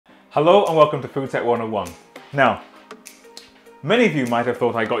Hello and welcome to Food Tech 101. Now, many of you might have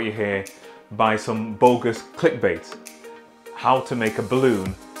thought I got you here by some bogus clickbait. How to make a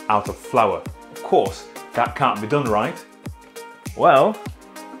balloon out of flour. Of course, that can't be done, right? Well,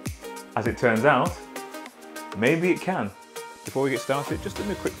 as it turns out, maybe it can. Before we get started, just do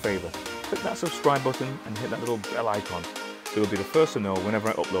me a quick favour. Click that subscribe button and hit that little bell icon so you'll be the first to know whenever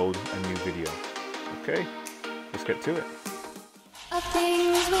I upload a new video. Okay, let's get to it.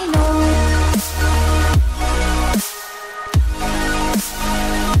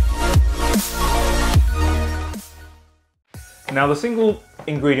 Now, the single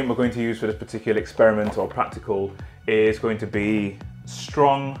ingredient we're going to use for this particular experiment or practical is going to be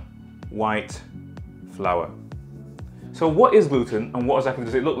strong white flour. So what is gluten and what exactly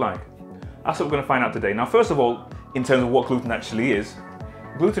does it look like? That's what we're going to find out today. Now, first of all, in terms of what gluten actually is,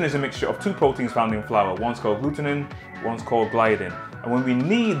 gluten is a mixture of two proteins found in flour. One's called glutenin, one's called gliadin. And when we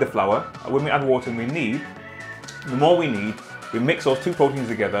knead the flour, when we add water and we knead, the more we knead, we mix those two proteins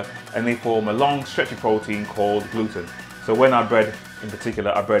together and they form a long stretchy protein called gluten. So when our bread, in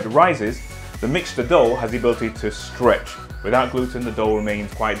particular our bread, rises, the mixture dough has the ability to stretch. Without gluten, the dough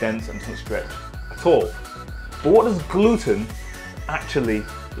remains quite dense and doesn't stretch at all. But what does gluten actually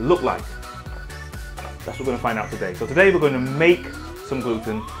look like? That's what we're going to find out today. So today we're going to make some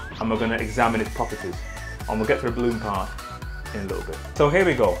gluten and we're going to examine its properties. And we'll get to the balloon part in a little bit. So here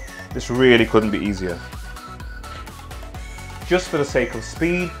we go. This really couldn't be easier. Just for the sake of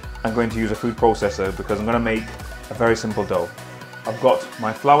speed, I'm going to use a food processor because I'm going to make a very simple dough. I've got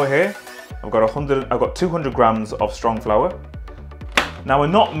my flour here. I've got 200 grams of strong flour. Now, we're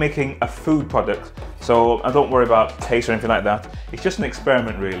not making a food product, so I don't worry about taste or anything like that. It's just an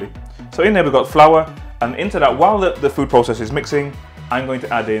experiment, really. So in there we've got flour, and into that, while the food processor is mixing, I'm going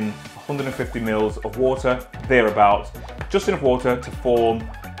to add in 150 mils of water, thereabouts, just enough water to form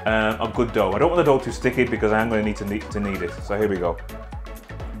a good dough. I don't want the dough too sticky because I am going to need to knead it. So here we go.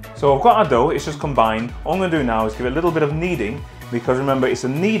 So I've got our dough, it's just combined. All I'm going to do now is give it a little bit of kneading, because remember, it's the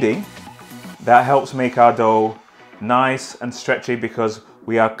kneading that helps make our dough nice and stretchy because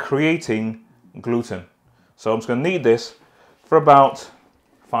we are creating gluten. So I'm just going to knead this for about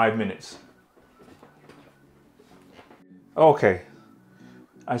 5 minutes. Okay,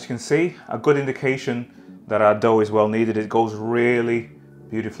 as you can see, a good indication that our dough is well kneaded. It goes really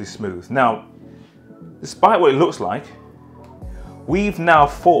beautifully smooth. Now, despite what it looks like, we've now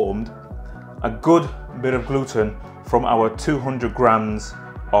formed a good bit of gluten from our 200 grams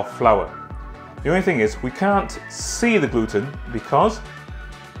of flour. The only thing is, we can't see the gluten because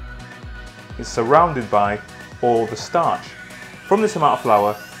it's surrounded by all the starch. From this amount of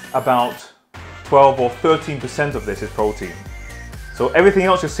flour, about 12 or 13% of this is protein. So everything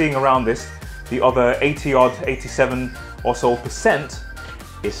else you're seeing around this, the other 87 or so percent,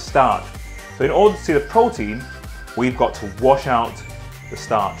 is starch. So in order to see the protein, we've got to wash out the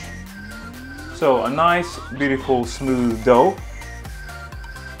starch. So a nice, beautiful, smooth dough.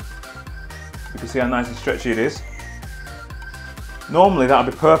 You can see how nice and stretchy it is. Normally that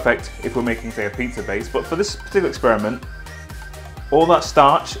would be perfect if we're making, say, a pizza base, but for this particular experiment, all that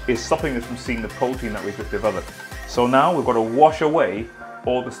starch is stopping us from seeing the protein that we've just developed. So now we've got to wash away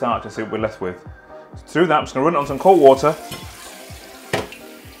all the starch and see what we're left with. Through that, I'm just going to run it on some cold water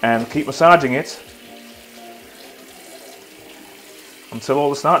and keep massaging it until all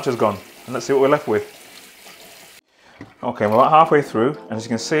the starch is gone. And let's see what we're left with. Okay, we're about halfway through, and as you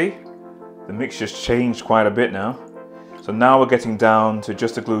can see, the mixture's changed quite a bit now. So now we're getting down to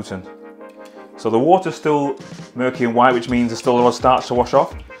just the gluten. So the water's still murky and white, which means there's still a lot of starch to wash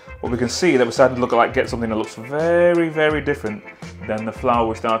off. But we can see that we're starting to look like get something that looks very, very different than the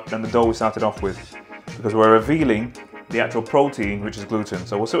the dough we started off with, because we're revealing the actual protein, which is gluten.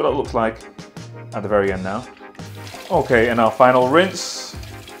 So we'll see what that looks like at the very end now. Okay, and our final rinse.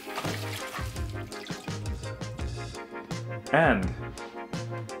 And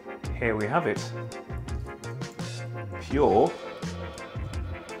here we have it. Pure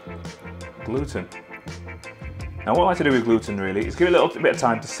gluten. Now, what I like to do with gluten really is give it a little bit of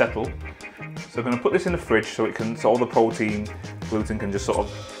time to settle. So I'm going to put this in the fridge so all the protein, gluten can just sort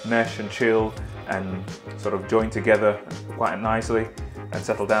of mesh and chill and sort of join together quite nicely and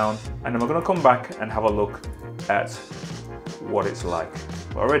settle down. And then we're going to come back and have a look at what it's like.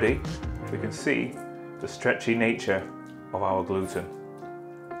 Already we can see the stretchy nature of our gluten.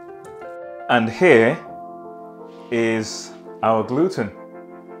 And here is our gluten.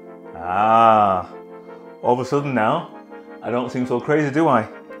 All of a sudden now, I don't seem so crazy, do I?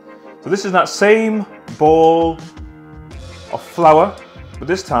 So this is that same ball of flour, but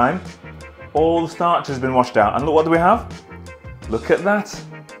this time all the starch has been washed out. And look, what do we have? Look at that.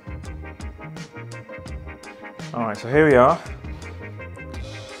 Alright, so here we are.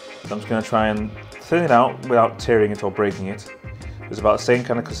 So I'm just going to try and thin it out without tearing it or breaking it. It's about the same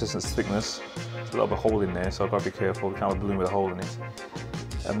kind of consistency thickness. There's a little bit of hole in there, so I've got to be careful. We can't have a balloon with a hole in it.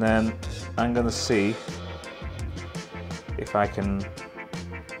 And then I'm going to see if I can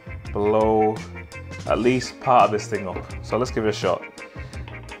blow at least part of this thing up. So let's give it a shot.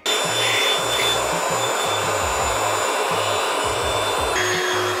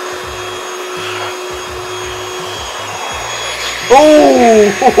 Oh!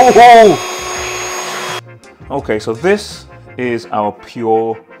 Okay, so this is our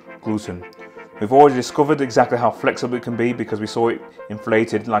pure gluten. We've already discovered exactly how flexible it can be because we saw it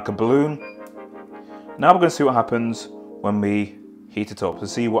inflated like a balloon. Now we're going to see what happens when we heat it up to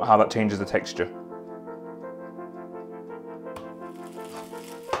see how that changes the texture.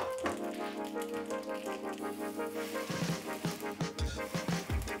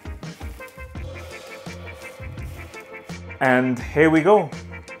 And here we go.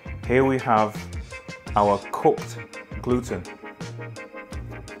 Here we have our cooked gluten.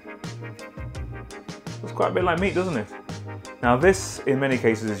 Looks quite a bit like meat, doesn't it? Now this, in many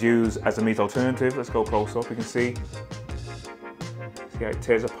cases, is used as a meat alternative. Let's go close up. You can see how it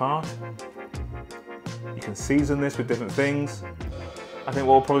tears apart. You can season this with different things. I think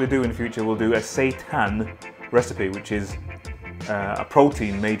what we'll probably do in the future, we'll do a seitan recipe, which is a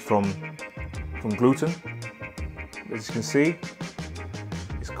protein made from gluten. As you can see,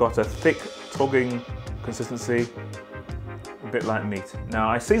 it's got a thick, tugging consistency, a bit like meat. Now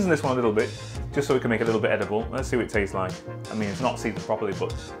I seasoned this one a little bit, just so we can make it a little bit edible. Let's see what it tastes like. I mean, it's not seasoned properly,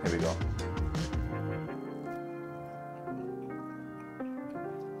 but here we go.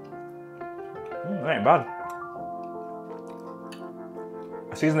 That ain't bad.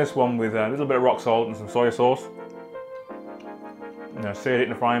 I seasoned this one with a little bit of rock salt and some soy sauce. And I seared it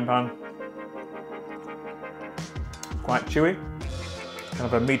in a frying pan. Quite chewy, kind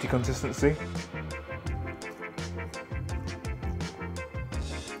of a meaty consistency.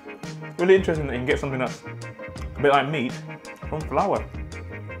 Really interesting that you can get something that's a bit like meat from flour.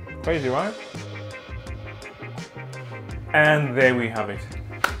 Crazy, right? And there we have it.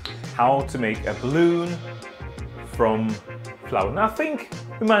 How to make a balloon from flour. Now I think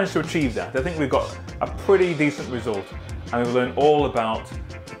we managed to achieve that. I think we've got a pretty decent result. And we've learned all about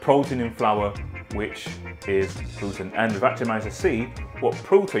the protein in flour, which is gluten. And we've actually managed to see what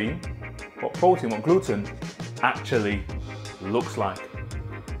gluten actually looks like.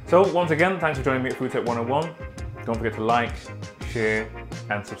 So once again, thanks for joining me at Food Tech 101. Don't forget to like, share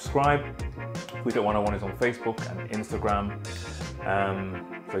and subscribe. Food Tech 101 is on Facebook and Instagram,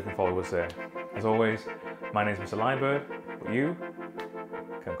 so you can follow us there. As always, my name is Mr. Liebird, but you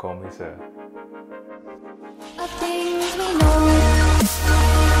can call me Sir.